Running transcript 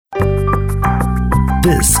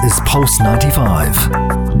This is Pulse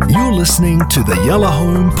 95. You're listening to the Yellow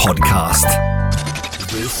Home Podcast.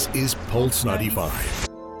 This is Pulse 95.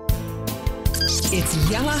 It's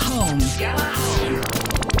Yellow Home.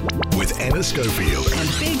 With Anna Schofield. And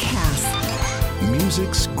Big House.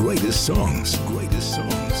 Music's greatest songs.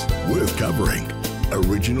 Worth covering.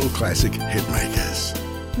 Original classic hitmakers.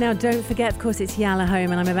 Now, don't forget, of course, it's Yalla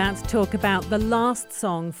Home, and I'm about to talk about the last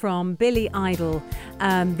song from Billy Idol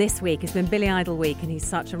this week. It's been Billy Idol week, and he's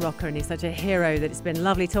such a rocker and he's such a hero that it's been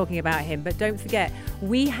lovely talking about him. But don't forget,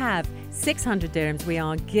 we have 600 dirhams. We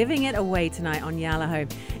are giving it away tonight on Yalla Home.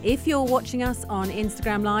 If you're watching us on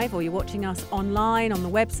Instagram Live or you're watching us online on the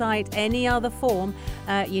website, any other form,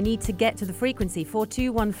 you need to get to the frequency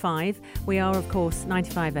 4215. We are, of course,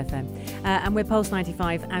 95 FM, and we're Pulse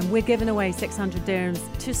 95, and we're giving away 600 dirhams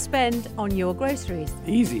to spend on your groceries.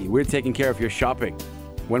 Easy. We're taking care of your shopping.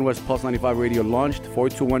 When was Pulse 95 Radio launched?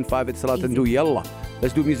 4215. It's Salat and do Yalla.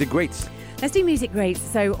 Let's do music greats. Let's do music greats.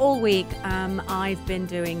 So all week, I've been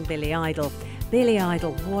doing Billy Idol. Billy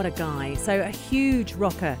Idol, what a guy. So a huge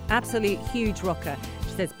rocker, absolute huge rocker.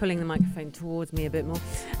 She says, pulling the microphone towards me a bit more.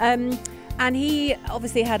 And he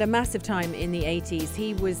obviously had a massive time in the 80s.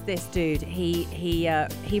 He was this dude. He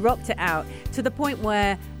rocked it out to the point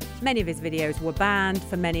where many of his videos were banned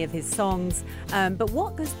for many of his songs. But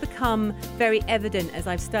what has become very evident as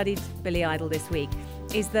I've studied Billy Idol this week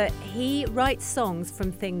is that he writes songs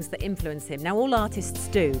from things that influence him. Now, all artists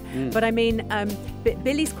do, but I mean,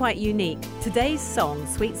 Billy's quite unique. Today's song,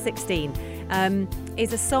 Sweet 16,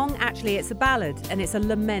 is a song, actually, it's a ballad, and it's a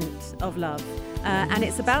lament of love. And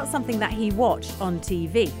it's about something that he watched on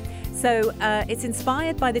TV. So it's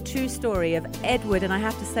inspired by the true story of Edward, and I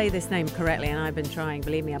have to say this name correctly, and I've been trying,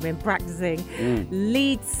 believe me, I've been practicing,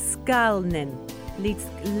 Leedskalnin. I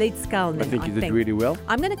think you did really well.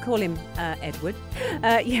 I'm going to call him Edward.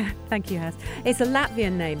 Yeah, thank you, Has. It's a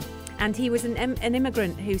Latvian name, and he was an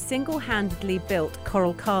immigrant who single-handedly built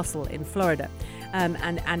Coral Castle in Florida and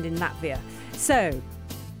in Latvia. So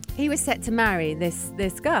he was set to marry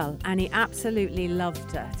this girl, and he absolutely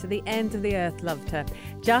loved her. To the end of the earth, loved her.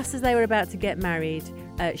 Just as they were about to get married,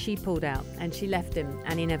 she pulled out and she left him,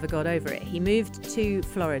 and he never got over it. He moved to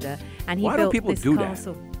Florida, and he built this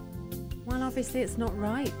castle. Well, obviously it's not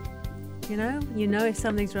right. You know if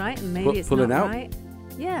something's right, and maybe it's not right.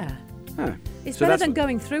 Yeah. Huh. It's better than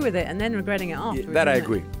going through with it and then regretting it afterwards. Yeah, that I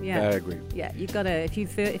agree. Yeah. I agree. Yeah, you gotta if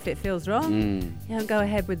it feels wrong, you don't go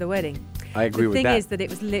ahead with the wedding. I agree with that. The thing is that it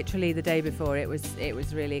was literally the day before. It was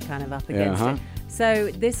really kind of up against it.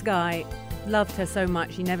 So this guy loved her so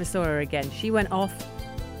much he never saw her again. She went off,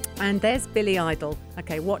 and there's Billy Idol,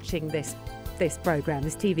 watching this program,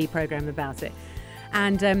 this TV program about it.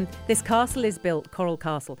 And this castle is built, Coral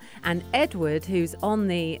Castle. And Edward, who's on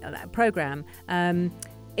the program,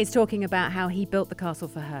 is talking about how he built the castle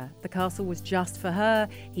for her. The castle was just for her.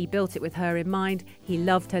 He built it with her in mind. He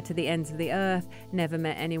loved her to the ends of the earth, never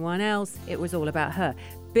met anyone else. It was all about her.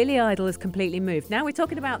 Billy Idol is completely moved. Now we're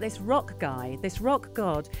talking about this rock guy, this rock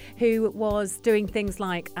god, who was doing things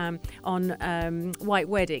like on White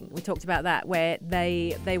Wedding. We talked about that, where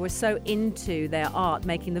they were so into their art,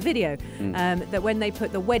 making the video, that when they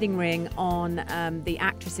put the wedding ring on the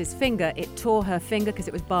actress's finger, it tore her finger because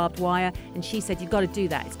it was barbed wire. And she said, "You've got to do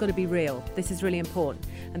that. It's got to be real. This is really important."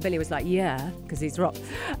 And Billy was like, "Yeah," because he's rock.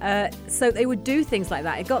 So they would do things like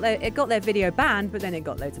that. It got their video banned, but then it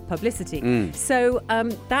got loads of publicity. So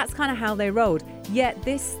that's kind of how they rolled. Yet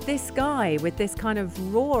this guy with this kind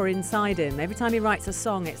of roar inside him, every time he writes a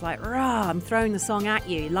song, it's like, rah, I'm throwing the song at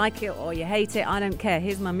you. You like it or you hate it, I don't care.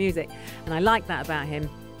 Here's my music. And I like that about him.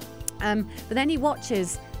 But then he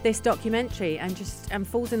watches this documentary and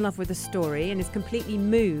falls in love with the story and is completely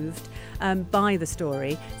moved by the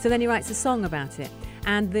story. So then he writes a song about it.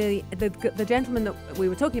 And the gentleman that we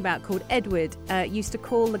were talking about, called Edward, used to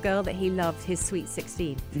call the girl that he loved his Sweet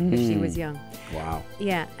 16 if she was young. Wow.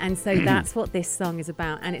 Yeah, and so that's what this song is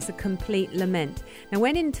about, and it's a complete lament. Now,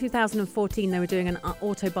 when in 2014 they were doing an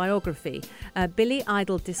autobiography, Billy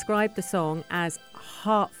Idol described the song as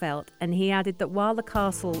heartfelt, and he added that while the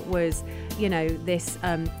castle was, this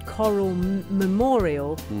coral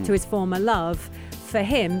memorial to his former love, for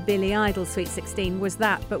him, Billy Idol's Sweet 16 was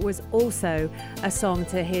that, but was also a song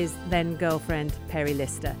to his then girlfriend, Perry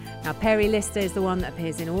Lister. Now, Perry Lister is the one that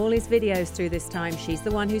appears in all his videos through this time. She's the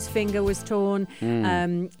one whose finger was torn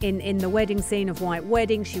in the wedding scene of White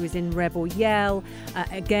Wedding. She was in Rebel Yell.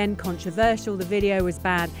 Again, controversial. The video was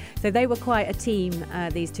bad. So they were quite a team,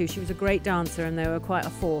 these two. She was a great dancer, and they were quite a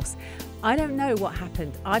force. I don't know what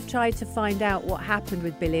happened. I've tried to find out what happened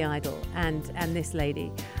with Billy Idol and this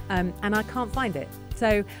lady, and I can't find it.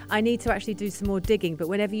 So I need to actually do some more digging. But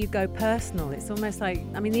whenever you go personal, it's almost like,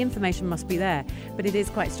 I mean, the information must be there, but it is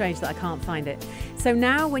quite strange that I can't find it. So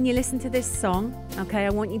now when you listen to this song, okay, I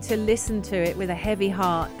want you to listen to it with a heavy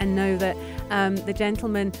heart and know that the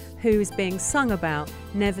gentleman who's being sung about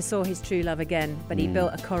never saw his true love again, but he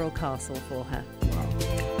built a coral castle for her.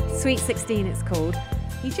 Wow. Sweet 16 it's called.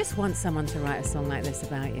 You just want someone to write a song like this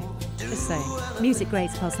about you. Just saying. Music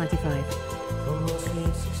Greats, Pulse 95.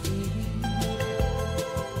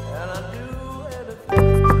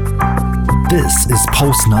 This is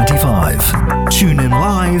Pulse 95. Tune in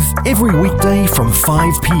live every weekday from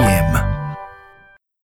 5 p.m.